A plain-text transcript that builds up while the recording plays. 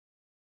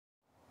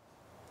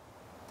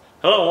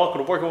Hello and welcome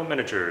to Working with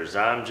Miniatures.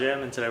 I'm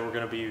Jim and today we're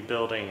going to be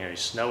building a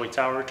snowy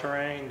tower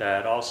terrain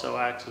that also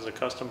acts as a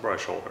custom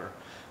brush holder.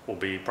 We'll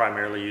be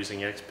primarily using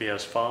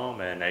XPS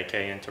foam and AK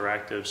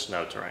Interactive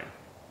snow terrain.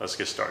 Let's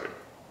get started.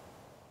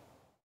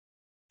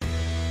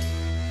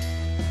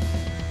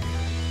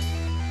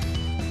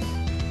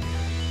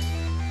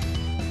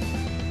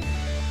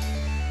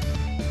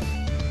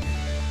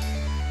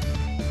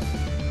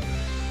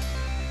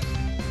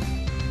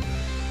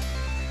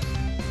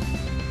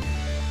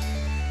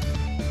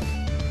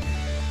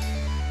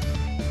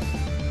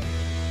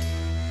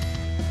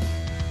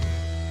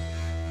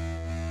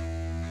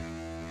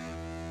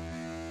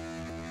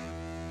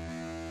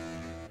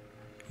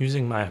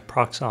 Using my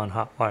Proxxon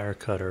hot wire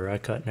cutter, I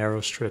cut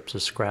narrow strips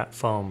of scrap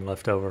foam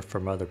left over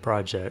from other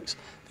projects.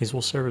 These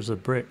will serve as the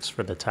bricks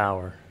for the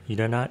tower. You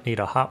do not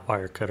need a hot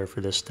wire cutter for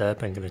this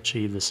step and can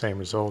achieve the same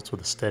results with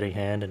a steady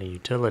hand and a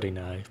utility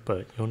knife,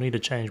 but you'll need to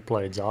change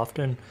blades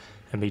often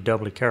and be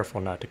doubly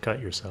careful not to cut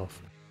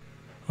yourself.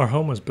 Our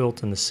home was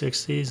built in the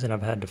 60s and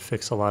I've had to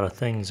fix a lot of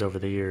things over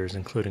the years,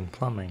 including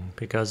plumbing.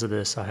 Because of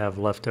this, I have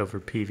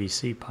leftover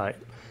PVC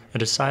pipe. I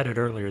decided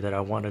earlier that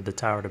I wanted the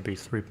tower to be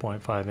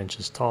 3.5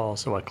 inches tall,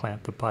 so I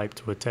clamped the pipe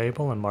to a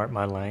table and marked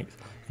my length,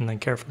 and then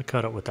carefully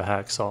cut it with a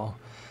hacksaw.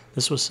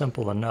 This was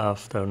simple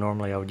enough, though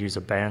normally I would use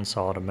a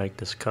bandsaw to make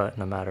this cut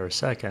in a matter of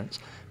seconds,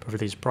 but for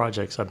these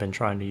projects I've been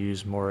trying to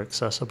use more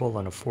accessible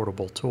and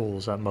affordable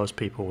tools that most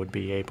people would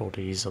be able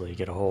to easily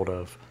get a hold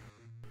of.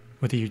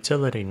 With a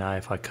utility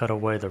knife, I cut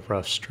away the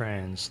rough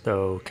strands,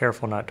 though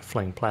careful not to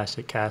fling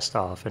plastic cast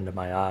off into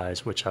my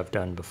eyes, which I've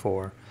done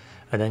before.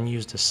 I then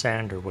used a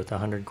sander with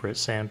 100 grit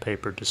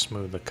sandpaper to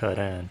smooth the cut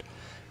end.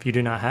 If you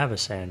do not have a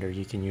sander,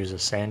 you can use a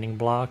sanding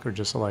block or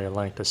just lay a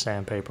length of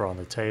sandpaper on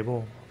the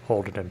table,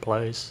 hold it in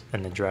place,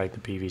 and then drag the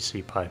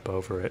PVC pipe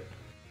over it.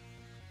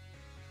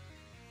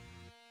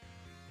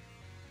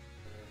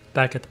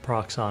 Back at the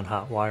Proxxon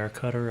hot wire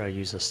cutter, I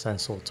use a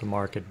stencil to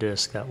mark a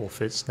disc that will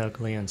fit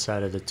snugly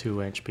inside of the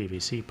 2-inch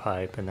PVC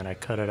pipe, and then I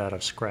cut it out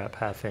of scrap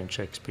 1/2 inch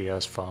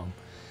XPS foam.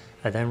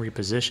 I then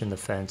repositioned the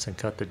fence and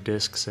cut the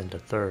discs into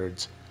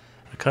thirds.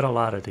 I cut a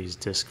lot of these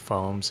disc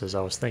foams as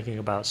I was thinking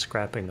about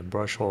scrapping the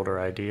brush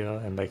holder idea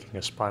and making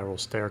a spiral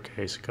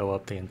staircase go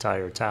up the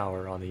entire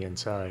tower on the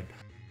inside.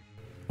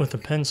 With a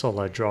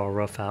pencil, I draw a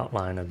rough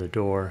outline of the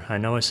door. I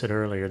know I said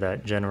earlier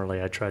that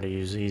generally I try to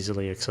use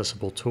easily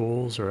accessible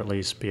tools, or at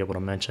least be able to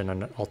mention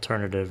an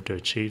alternative to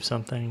achieve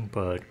something,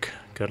 but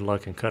good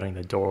luck in cutting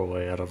the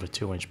doorway out of a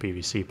 2-inch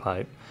PVC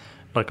pipe.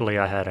 Luckily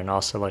I had an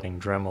oscillating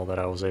Dremel that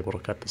I was able to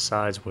cut the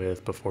sides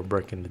with before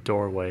breaking the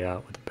doorway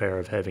out with a pair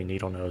of heavy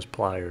needle nose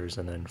pliers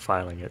and then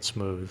filing it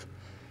smooth.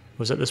 It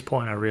was at this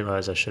point I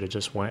realized I should have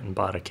just went and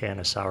bought a can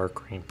of sour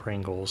cream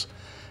Pringles.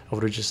 I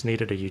would have just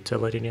needed a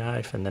utility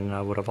knife and then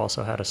I would have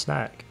also had a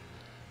snack.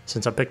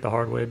 Since I picked the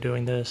hard way of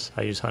doing this,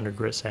 I use 100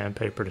 grit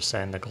sandpaper to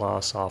sand the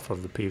gloss off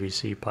of the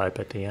PVC pipe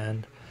at the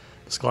end.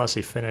 This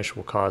glossy finish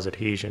will cause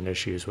adhesion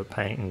issues with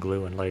paint and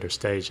glue in later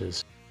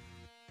stages.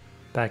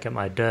 Back at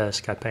my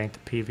desk, I paint the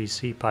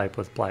PVC pipe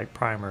with black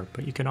primer,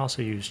 but you can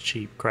also use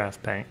cheap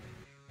craft paint.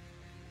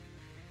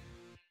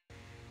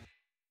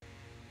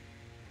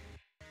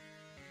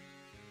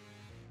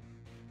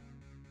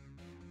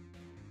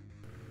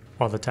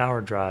 While the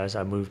tower dries,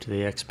 I move to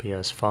the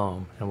XPS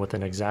foam, and with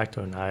an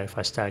X-Acto knife,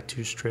 I stack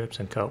 2 strips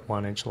and cut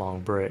 1-inch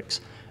long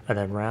bricks. I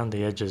then round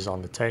the edges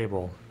on the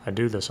table. I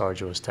do this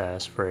arduous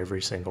task for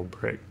every single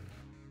brick.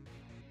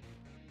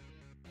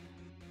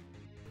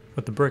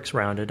 With the bricks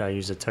rounded, I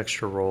use a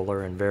texture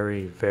roller and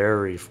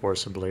very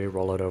forcibly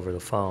roll it over the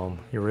foam.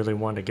 You really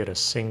want to get a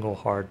single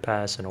hard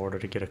pass in order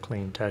to get a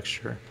clean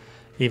texture.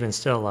 Even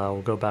still, I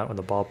will go back with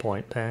a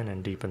ballpoint pen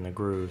and deepen the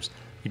grooves.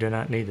 You do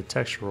not need the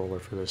texture roller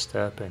for this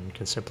step and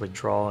can simply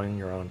draw in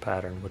your own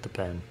pattern with the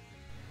pen.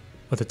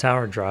 With the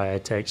tower dry, I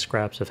take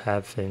scraps of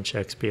 1/2 inch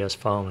XPS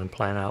foam and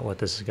plan out what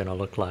this is going to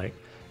look like.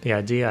 The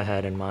idea I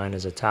had in mind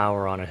is a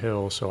tower on a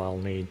hill, so I'll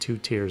need 2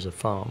 tiers of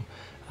foam.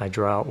 I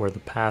draw out where the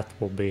path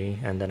will be,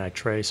 and then I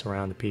trace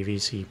around the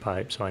PVC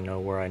pipe so I know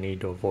where I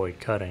need to avoid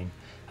cutting.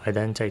 I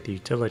then take the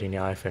utility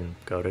knife and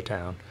go to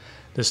town.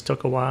 This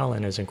took a while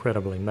and is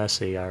incredibly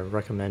messy. I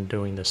recommend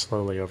doing this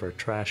slowly over a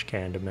trash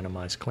can to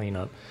minimize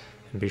cleanup.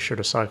 And be sure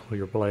to cycle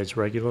your blades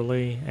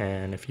regularly,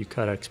 and if you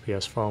cut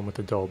XPS foam with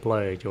a dull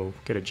blade, you'll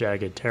get a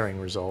jagged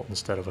tearing result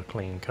instead of a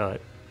clean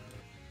cut.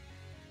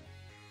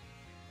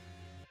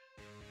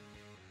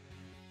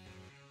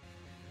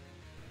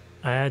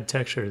 I add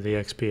texture to the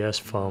XPS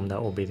foam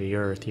that will be the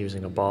earth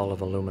using a ball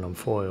of aluminum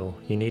foil.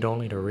 You need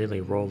only to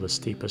really roll the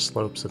steepest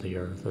slopes of the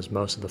earth, as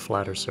most of the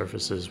flatter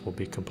surfaces will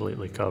be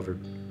completely covered.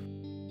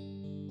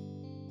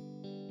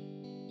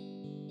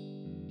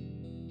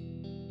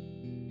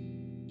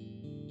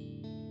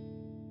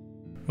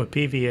 With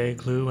PVA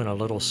glue and a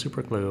little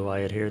super glue, I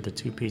adhere the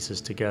 2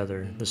 pieces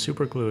together. The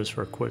super glue is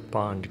for a quick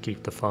bond to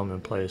keep the foam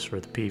in place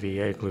for the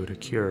PVA glue to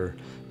cure.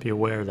 Be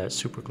aware that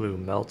super glue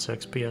melts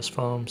XPS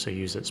foam, so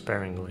use it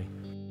sparingly.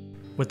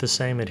 With the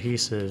same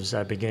adhesives,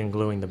 I begin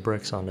gluing the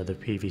bricks onto the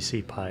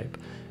PVC pipe.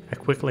 I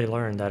quickly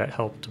learned that it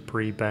helped to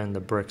pre-bend the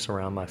bricks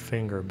around my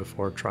finger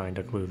before trying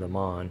to glue them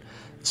on.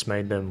 This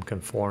made them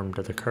conform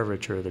to the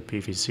curvature of the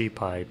PVC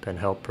pipe and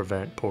helped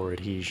prevent poor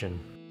adhesion.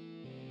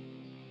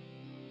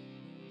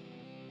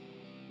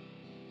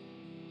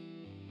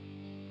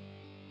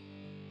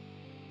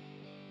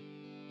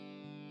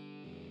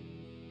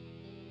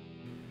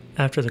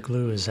 After the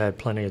glue has had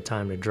plenty of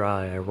time to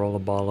dry, I roll a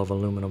ball of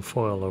aluminum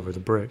foil over the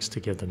bricks to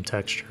give them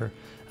texture.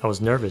 I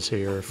was nervous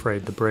here,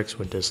 afraid the bricks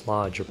would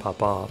dislodge or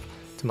pop off.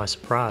 To my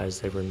surprise,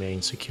 they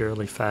remained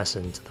securely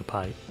fastened to the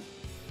pipe.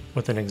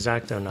 With an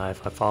X-Acto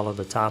knife, I follow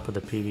the top of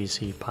the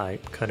PVC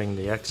pipe, cutting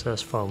the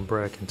excess foam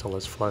brick until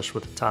it's flush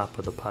with the top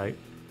of the pipe.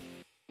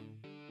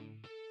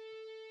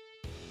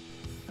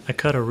 I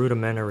cut a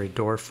rudimentary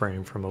door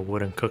frame from a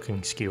wooden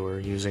cooking skewer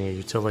using a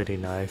utility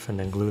knife and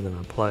then glue them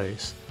in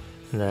place.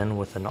 Then,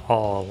 with an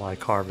awl, I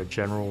carve a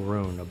general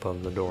rune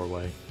above the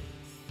doorway.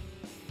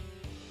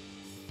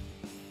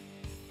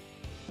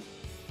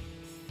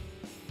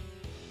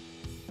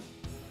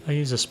 I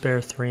use a spare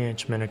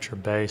 3-inch miniature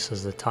base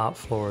as the top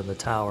floor of the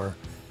tower.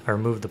 I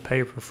remove the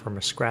paper from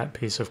a scrap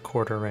piece of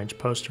 1/4-inch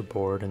poster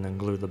board and then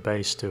glue the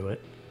base to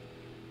it.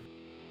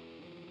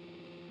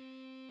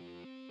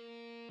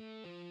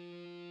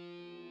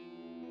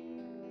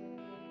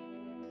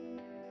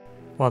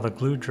 While the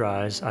glue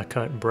dries, I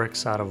cut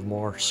bricks out of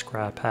more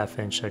scrap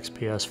 1/2-inch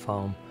XPS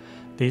foam.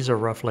 These are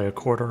roughly a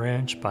 1/4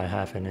 inch by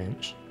 1/2 an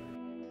inch.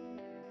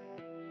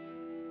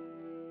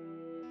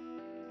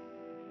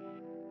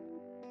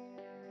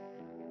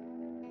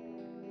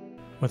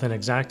 With an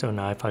X-Acto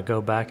knife, I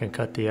go back and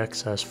cut the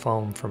excess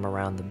foam from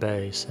around the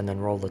base and then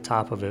roll the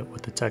top of it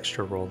with the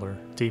texture roller,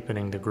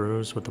 deepening the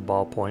grooves with the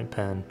ballpoint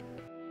pen.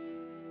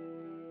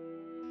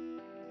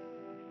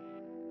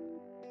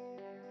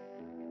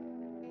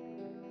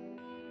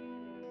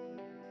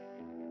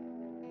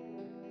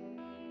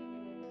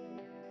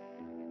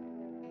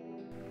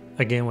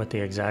 Again with the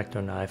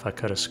X-Acto knife, I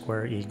cut a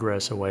square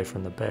egress away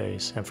from the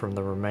base, and from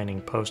the remaining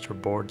poster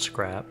board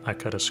scrap, I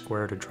cut a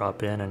square to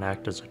drop in and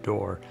act as a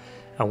door.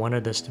 I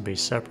wanted this to be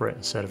separate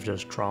instead of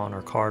just drawn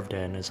or carved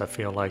in, as I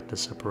feel like the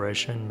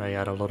separation may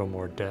add a little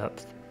more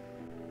depth.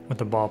 With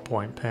the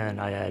ballpoint pen,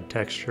 I add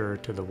texture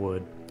to the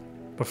wood,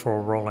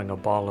 before rolling a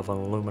ball of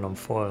aluminum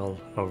foil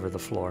over the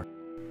floor.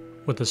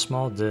 With a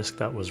small disc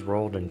that was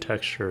rolled and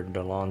textured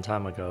a long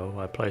time ago,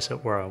 I place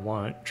it where I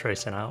want,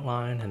 trace an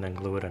outline, and then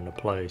glue it into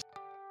place.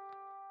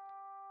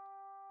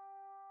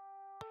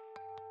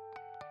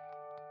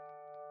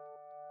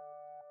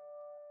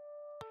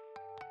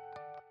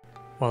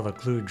 While the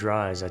glue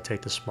dries, I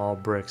take the small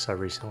bricks I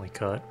recently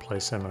cut,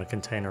 place them in a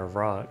container of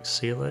rocks,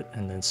 seal it,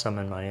 and then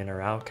summon my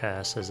inner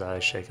outcast as I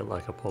shake it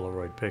like a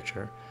Polaroid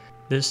picture.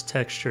 This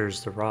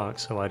textures the rock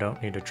so I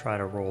don't need to try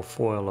to roll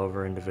foil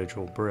over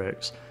individual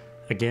bricks.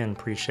 Again,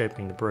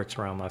 pre-shaping the bricks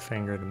around my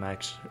finger to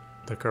match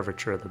the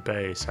curvature of the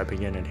base, I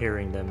begin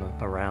adhering them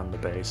around the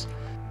base.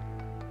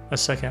 A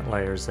second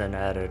layer is then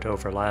added,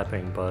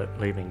 overlapping but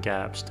leaving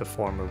gaps to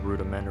form a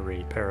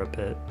rudimentary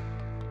parapet.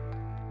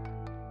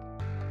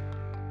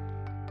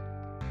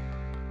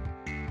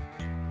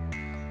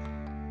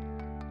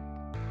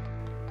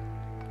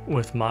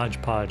 With Mod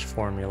Podge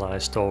formula I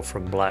stole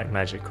from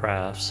Blackmagic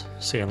Crafts,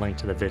 see a link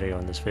to the video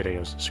in this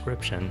video's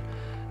description,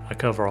 I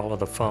cover all of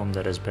the foam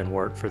that has been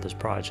worked for this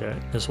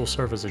project. This will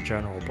serve as a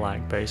general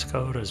black base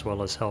coat as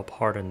well as help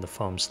harden the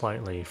foam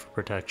slightly for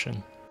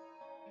protection.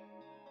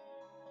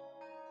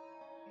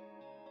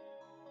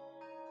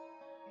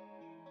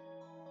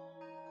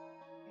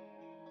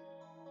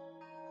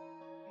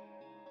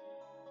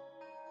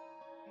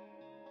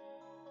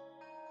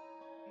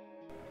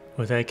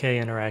 With AK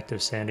Interactive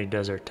Sandy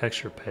Desert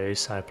Texture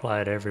Paste, I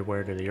apply it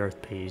everywhere to the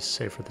earth piece,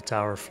 save for the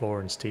tower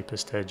floor and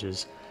steepest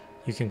edges.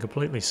 You can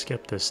completely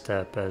skip this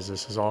step, as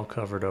this is all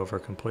covered over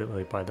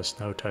completely by the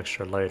snow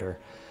texture later.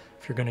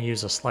 If you're going to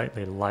use a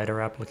slightly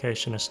lighter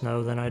application of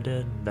snow than I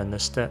did, then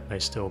this step may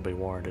still be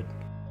warranted.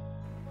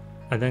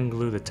 I then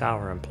glue the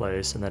tower in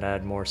place and then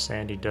add more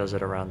sandy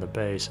desert around the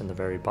base and the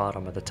very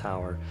bottom of the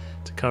tower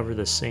to cover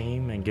the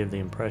seam and give the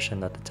impression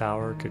that the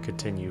tower could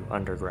continue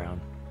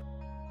underground.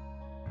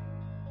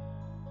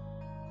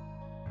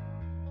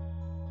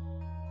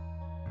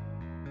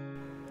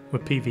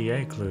 With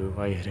PVA glue,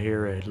 I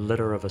adhere a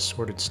litter of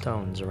assorted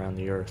stones around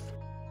the earth.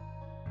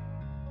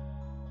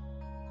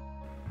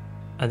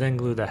 I then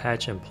glue the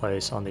hatch in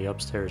place on the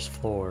upstairs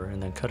floor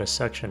and then cut a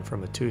section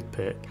from a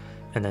toothpick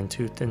and then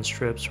 2 thin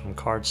strips from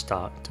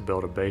cardstock to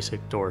build a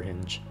basic door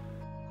hinge.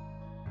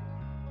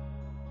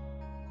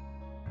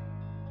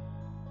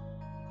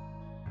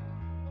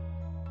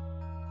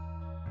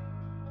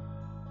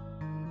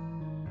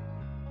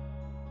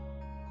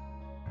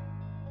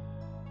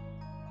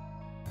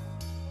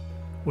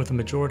 With the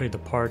majority of the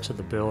parts of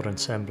the build and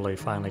assembly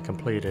finally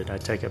completed, I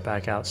take it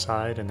back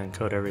outside and then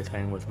coat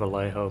everything with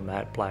Vallejo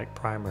matte black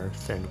primer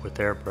thinned with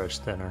airbrush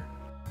thinner.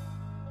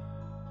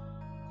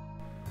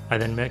 I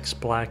then mix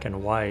black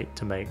and white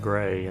to make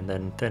gray and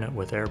then thin it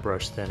with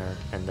airbrush thinner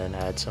and then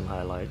add some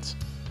highlights.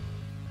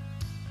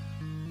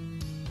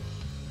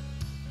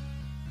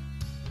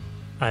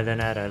 I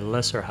then add a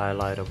lesser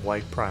highlight of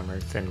white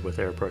primer thinned with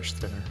airbrush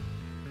thinner.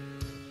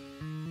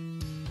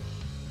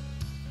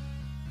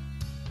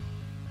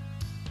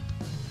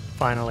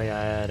 Finally,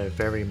 I add a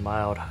very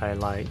mild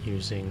highlight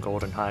using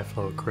Golden High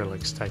Flow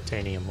Acrylics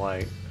Titanium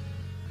White.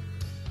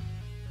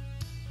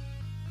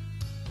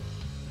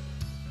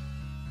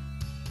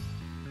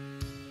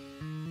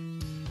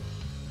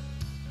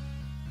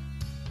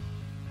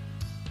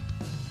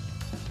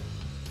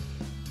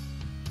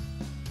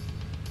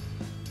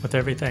 With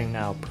everything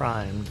now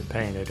primed and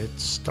painted,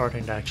 it's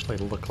starting to actually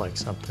look like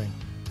something.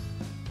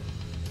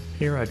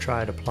 Here I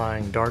tried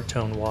applying dark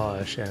tone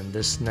wash, and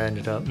this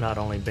ended up not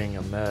only being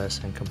a mess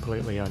and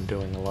completely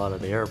undoing a lot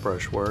of the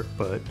airbrush work,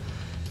 but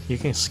you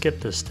can skip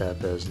this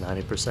step as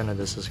 90% of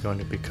this is going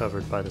to be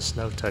covered by the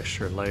snow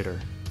texture later.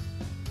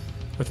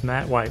 With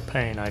matte white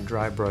paint, I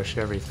dry brush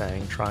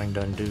everything, trying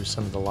to undo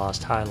some of the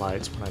lost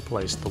highlights when I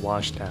placed the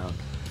wash down.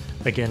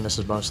 Again, this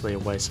is mostly a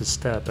wasted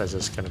step as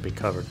it's going to be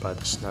covered by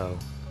the snow.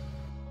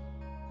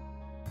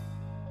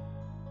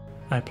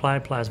 I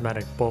applied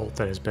plasmatic bolt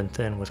that has been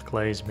thinned with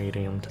glaze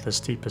medium to the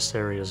steepest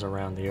areas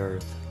around the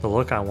earth. The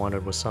look I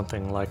wanted was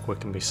something like what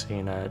can be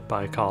seen at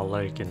Baikal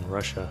Lake in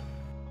Russia.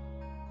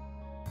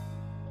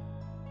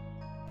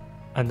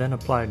 I then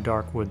applied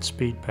dark wood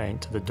speed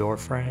paint to the door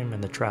frame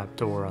and the trap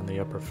door on the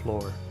upper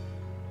floor.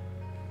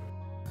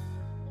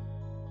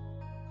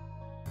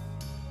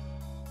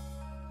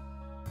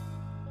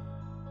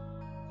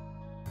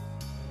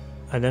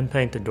 I then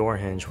paint the door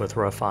hinge with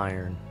rough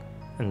iron,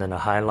 and then a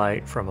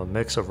highlight from a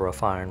mix of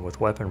rough iron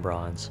with weapon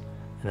bronze,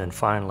 and then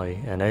finally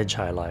an edge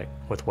highlight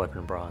with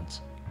weapon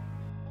bronze.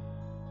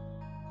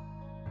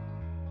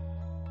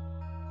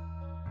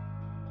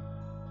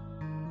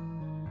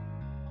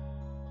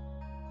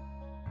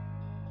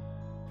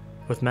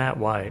 With matte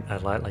white, I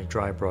lightly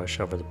dry brush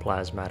over the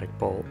plasmatic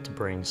bolt to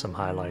bring some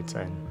highlights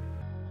in.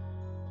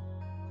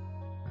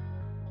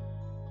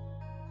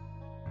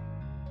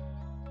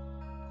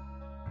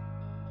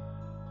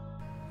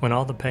 When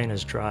all the paint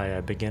is dry,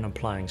 I begin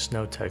applying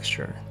snow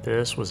texture.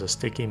 This was a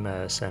sticky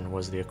mess and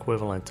was the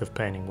equivalent of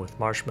painting with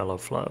marshmallow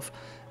fluff.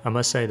 I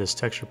must say this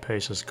texture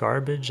paste is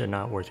garbage and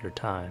not worth your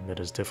time.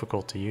 It is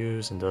difficult to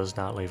use and does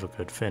not leave a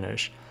good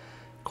finish.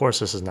 Of course,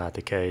 this is not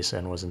the case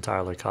and was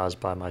entirely caused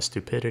by my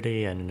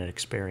stupidity and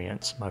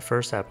inexperience. My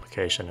first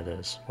application of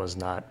this was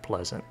not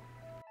pleasant.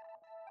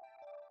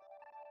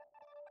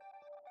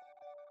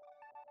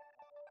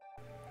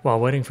 While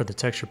waiting for the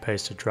texture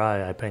paste to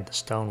dry, I paint the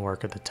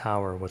stonework of the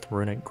tower with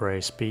runic gray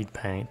speed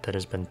paint that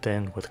has been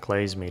thinned with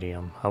glaze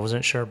medium. I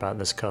wasn't sure about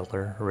this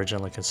color,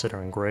 originally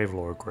considering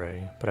Gravelore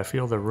gray, but I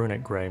feel the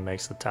runic gray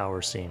makes the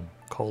tower seem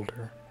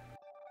colder.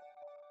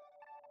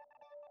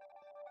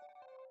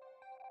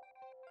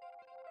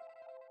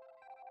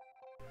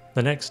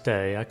 The next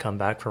day, I come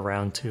back for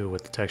round 2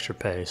 with the texture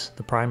paste.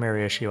 The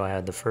primary issue I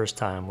had the first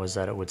time was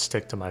that it would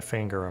stick to my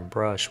finger and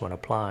brush when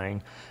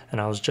applying, and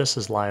I was just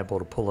as liable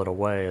to pull it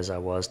away as I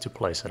was to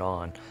place it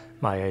on.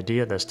 My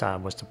idea this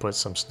time was to put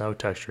some snow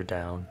texture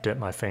down, dip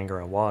my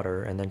finger in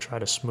water, and then try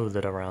to smooth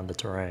it around the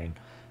terrain.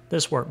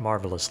 This worked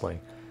marvelously.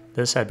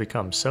 This had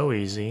become so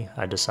easy,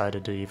 I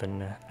decided to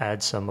even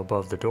add some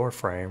above the door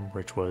frame,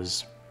 which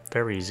was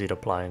very easy to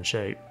apply and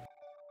shape.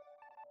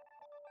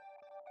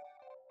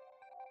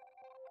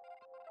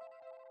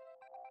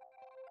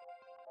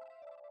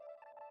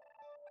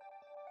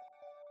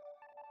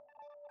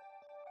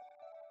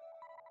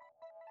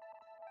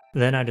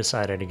 Then I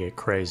decided to get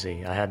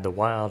crazy. I had the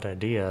wild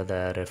idea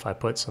that if I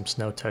put some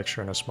snow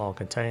texture in a small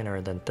container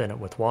and then thin it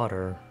with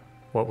water,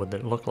 what would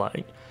it look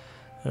like?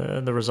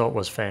 The result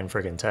was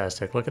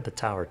fan-friggin-tastic. Look at the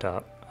tower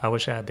top. I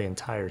wish I had the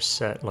entire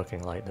set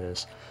looking like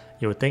this.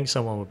 You would think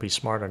someone would be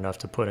smart enough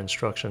to put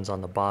instructions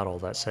on the bottle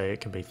that say it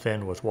can be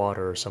thinned with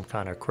water or some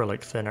kind of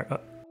acrylic thinner.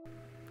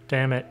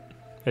 Damn it,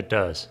 it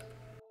does.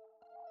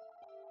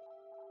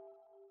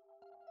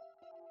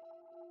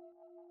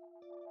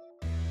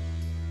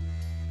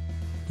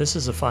 This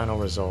is the final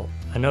result.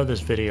 I know this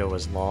video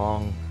was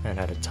long and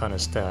had a ton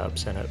of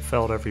steps, and it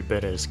felt every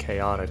bit as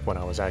chaotic when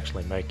I was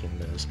actually making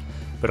this,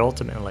 but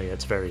ultimately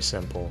it's very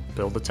simple.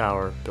 Build the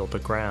tower, build the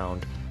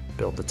ground,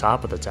 build the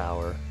top of the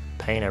tower,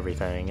 paint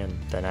everything, and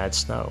then add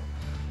snow.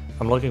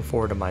 I'm looking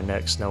forward to my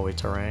next snowy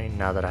terrain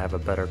now that I have a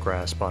better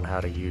grasp on how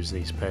to use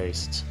these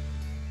pastes.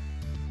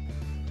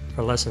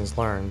 For lessons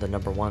learned, the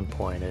number 1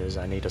 point is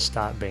I need to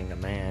stop being a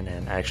man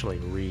and actually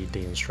read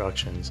the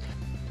instructions.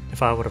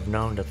 If I would have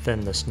known to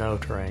thin the snow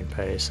terrain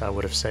paste, I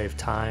would have saved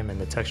time in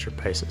the texture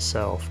paste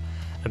itself.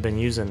 I've been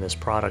using this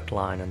product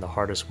line in the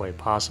hardest way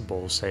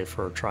possible, save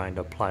for trying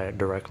to apply it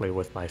directly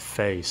with my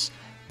face.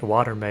 The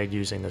water made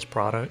using this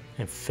product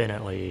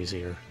infinitely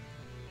easier.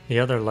 The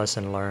other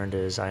lesson learned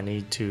is I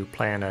need to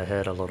plan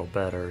ahead a little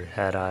better.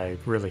 Had I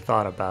really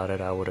thought about it,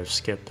 I would have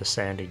skipped the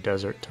sandy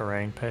desert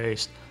terrain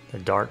paste, the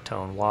dark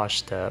tone wash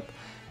step,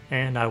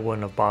 and I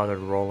wouldn't have bothered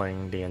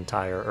rolling the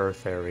entire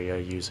earth area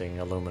using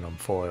aluminum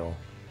foil.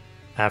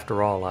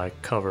 After all, I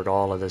covered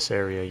all of this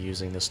area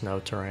using the snow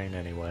terrain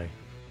anyway.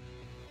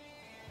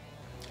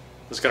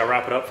 That's going to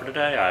wrap it up for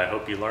today. I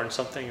hope you learned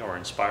something or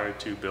inspired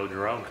to build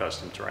your own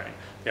custom terrain.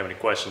 If you have any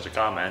questions or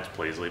comments,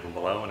 please leave them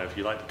below. And if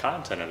you like the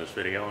content of this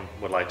video and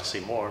would like to see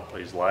more,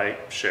 please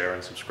like, share,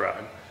 and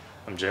subscribe.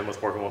 I'm Jim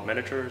with Working with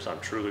Miniatures. I'm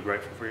truly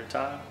grateful for your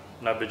time,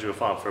 and I bid you a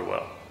fond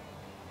farewell.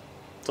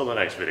 Till the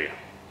next video.